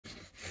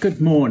Good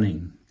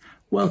morning.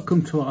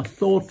 Welcome to our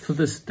thought for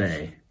this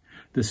day,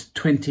 this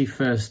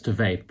 21st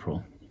of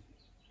April.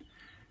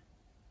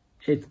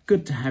 It's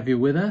good to have you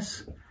with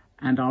us,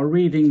 and our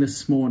reading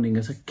this morning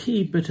is a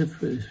key bit of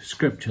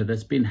scripture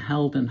that's been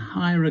held in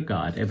high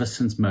regard ever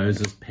since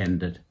Moses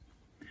penned it.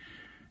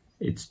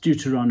 It's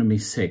Deuteronomy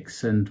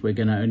 6, and we're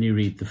going to only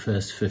read the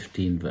first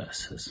 15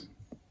 verses.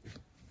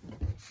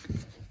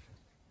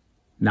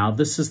 Now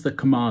this is the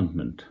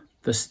commandment,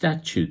 the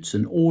statutes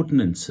and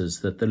ordinances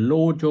that the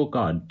Lord your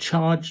God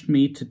charged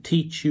me to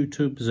teach you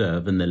to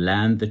observe in the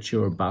land that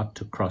you are about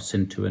to cross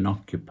into and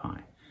occupy,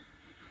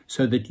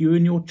 so that you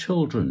and your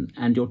children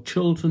and your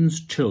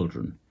children's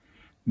children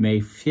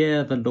may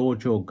fear the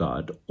Lord your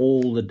God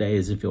all the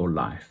days of your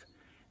life,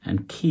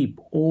 and keep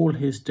all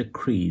his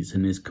decrees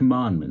and his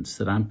commandments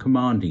that I am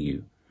commanding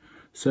you,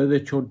 so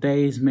that your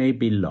days may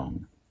be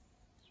long.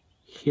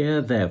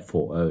 Hear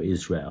therefore, O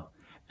Israel,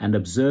 and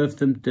observe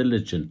them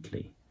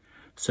diligently,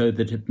 so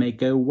that it may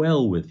go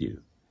well with you,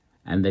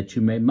 and that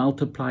you may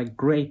multiply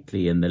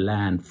greatly in the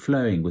land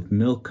flowing with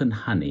milk and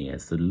honey,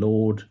 as the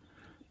Lord,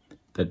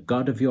 the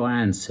God of your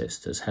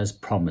ancestors, has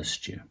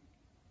promised you.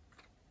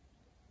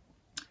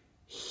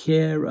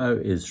 Hear,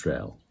 O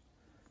Israel,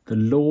 the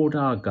Lord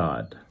our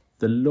God,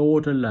 the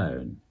Lord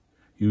alone.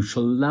 You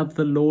shall love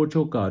the Lord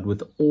your God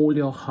with all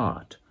your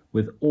heart,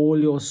 with all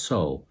your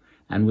soul,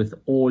 and with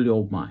all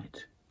your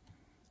might.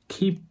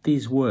 Keep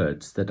these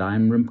words that I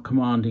am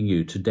commanding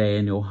you today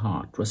in your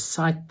heart.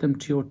 Recite them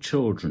to your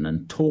children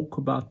and talk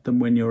about them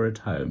when you're at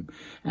home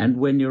and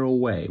when you're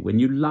away, when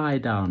you lie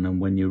down and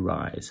when you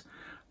rise.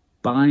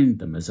 Bind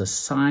them as a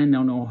sign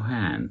on your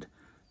hand.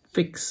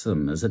 Fix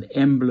them as an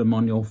emblem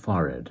on your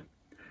forehead,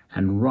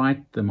 and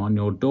write them on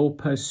your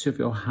doorposts of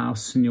your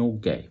house and your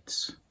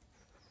gates.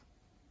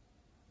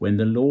 When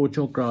the Lord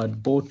your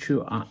God brought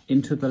you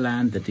into the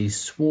land that he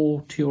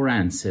swore to your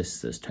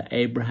ancestors, to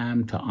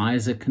Abraham, to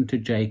Isaac, and to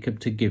Jacob,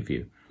 to give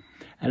you,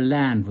 a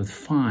land with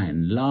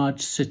fine,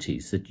 large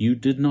cities that you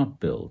did not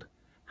build,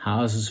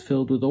 houses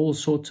filled with all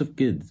sorts of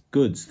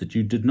goods that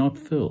you did not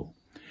fill,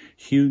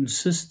 hewn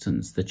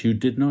cisterns that you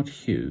did not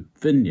hew,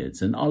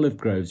 vineyards and olive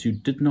groves you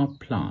did not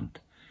plant.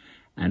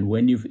 And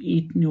when you've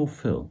eaten your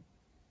fill,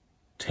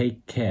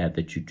 take care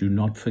that you do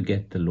not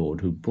forget the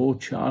Lord who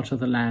brought you out of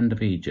the land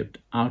of Egypt,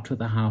 out of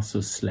the house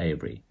of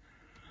slavery.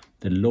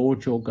 The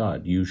Lord your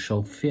God, you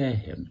shall fear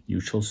him, you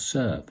shall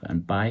serve,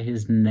 and by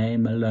his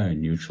name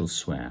alone you shall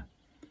swear.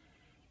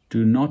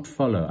 Do not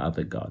follow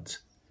other gods,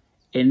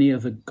 any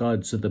of the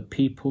gods of the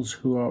peoples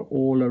who are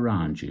all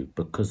around you,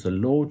 because the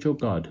Lord your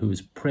God, who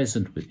is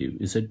present with you,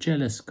 is a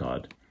jealous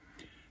God.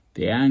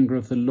 The anger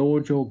of the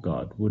Lord your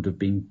God would have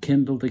been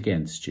kindled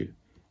against you,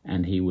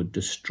 and he would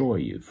destroy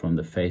you from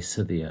the face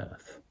of the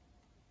earth.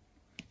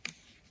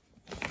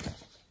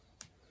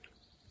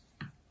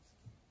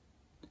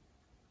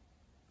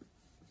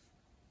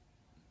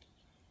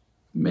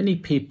 Many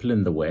people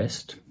in the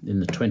West, in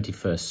the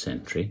 21st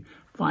century,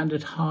 find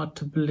it hard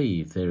to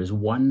believe there is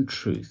one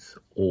truth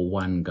or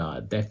one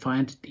God. They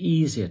find it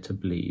easier to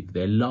believe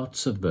there are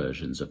lots of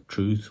versions of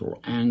truth or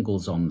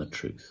angles on the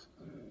truth.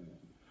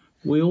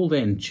 We all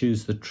then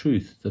choose the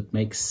truth that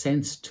makes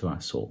sense to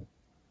us all,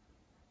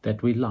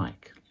 that we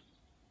like.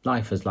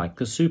 Life is like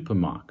the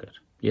supermarket,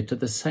 yet at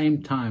the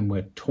same time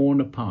we're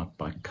torn apart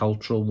by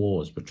cultural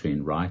wars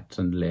between right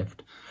and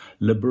left,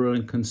 liberal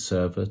and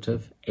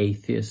conservative,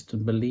 atheist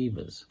and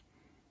believers.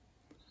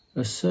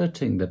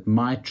 Asserting that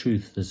my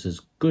truth is as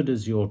good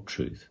as your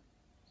truth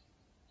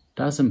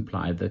does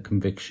imply the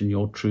conviction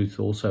your truth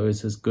also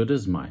is as good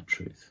as my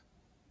truth.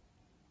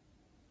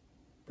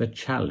 The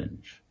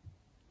challenge: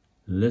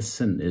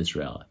 listen,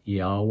 Israel,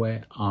 Yahweh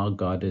our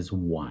God is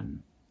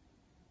one,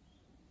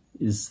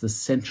 is the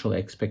central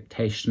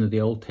expectation of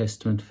the Old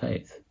Testament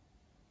faith.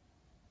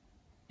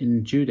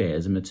 In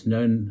Judaism, it's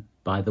known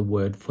by the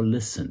word for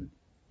listen.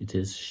 It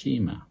is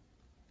Shema.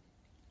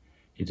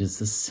 It is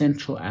the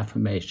central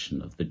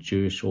affirmation of the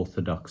Jewish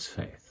Orthodox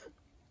faith.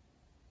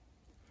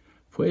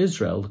 For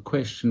Israel, the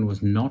question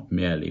was not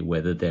merely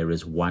whether there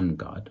is one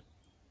God,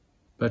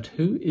 but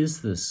who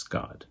is this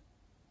God,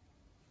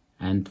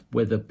 and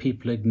whether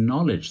people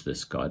acknowledge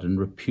this God and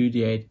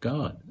repudiate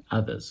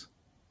others.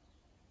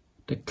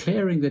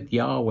 Declaring that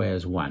Yahweh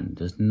is one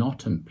does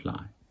not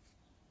imply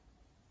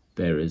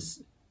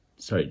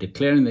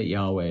declaring that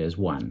Yahweh is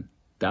one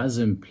does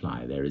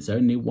imply there is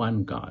only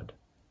one God,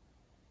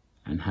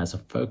 and has a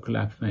focal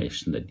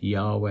affirmation that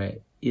Yahweh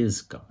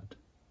is God,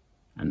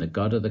 and the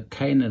God of the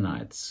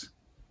Canaanites,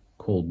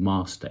 called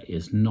Master,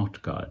 is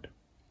not God.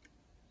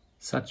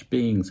 Such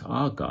beings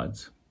are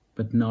gods,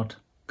 but not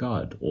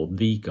God or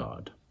the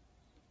God.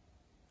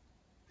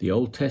 The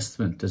Old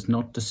Testament does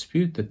not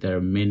dispute that there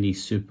are many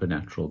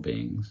supernatural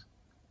beings,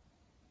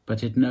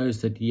 but it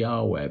knows that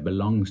Yahweh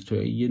belongs to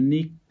a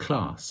unique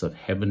class of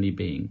heavenly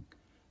being,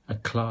 a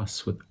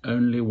class with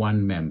only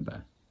one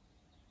member.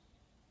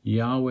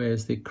 Yahweh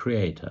is the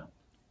creator,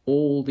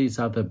 all these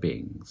other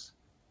beings,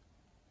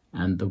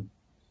 and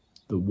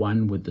the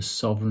one with the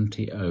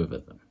sovereignty over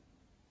them.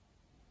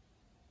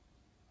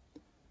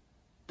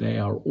 They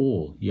are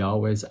all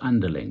Yahweh's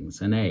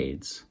underlings and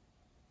aides,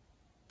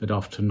 but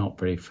often not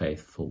very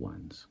faithful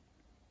ones.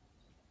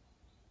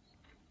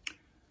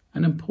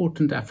 An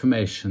important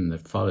affirmation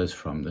that follows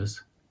from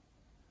this: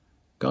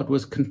 God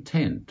was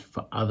content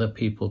for other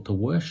people to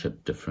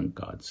worship different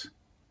gods,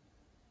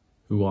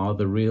 who are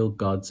the real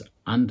God's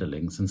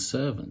underlings and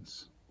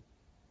servants.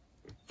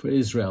 For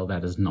Israel,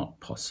 that is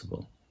not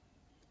possible.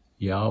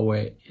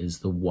 Yahweh is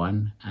the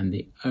one and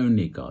the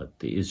only God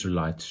the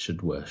Israelites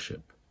should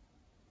worship.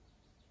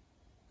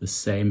 The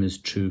same is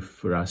true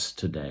for us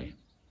today.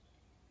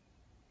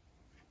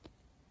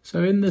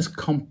 So in this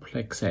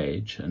complex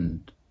age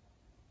and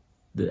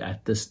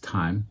at this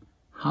time,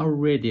 how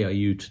ready are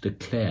you to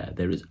declare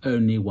there is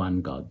only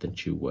one God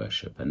that you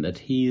worship and that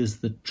He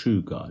is the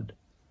true God?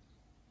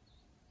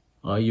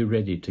 Are you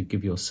ready to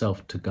give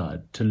yourself to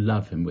God, to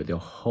love Him with your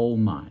whole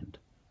mind,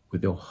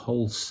 with your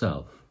whole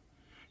self,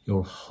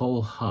 your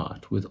whole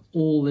heart, with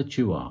all that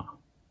you are?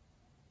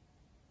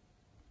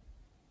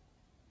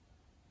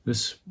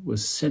 This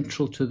was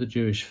central to the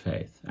Jewish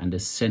faith and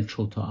is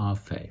central to our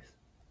faith.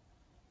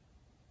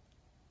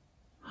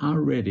 How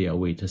ready are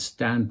we to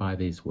stand by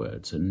these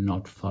words and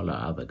not follow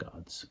other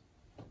gods?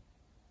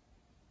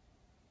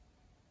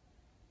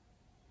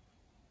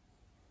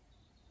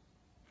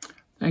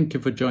 Thank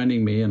you for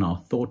joining me in our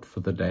thought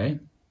for the day.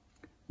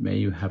 May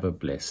you have a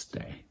blessed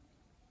day.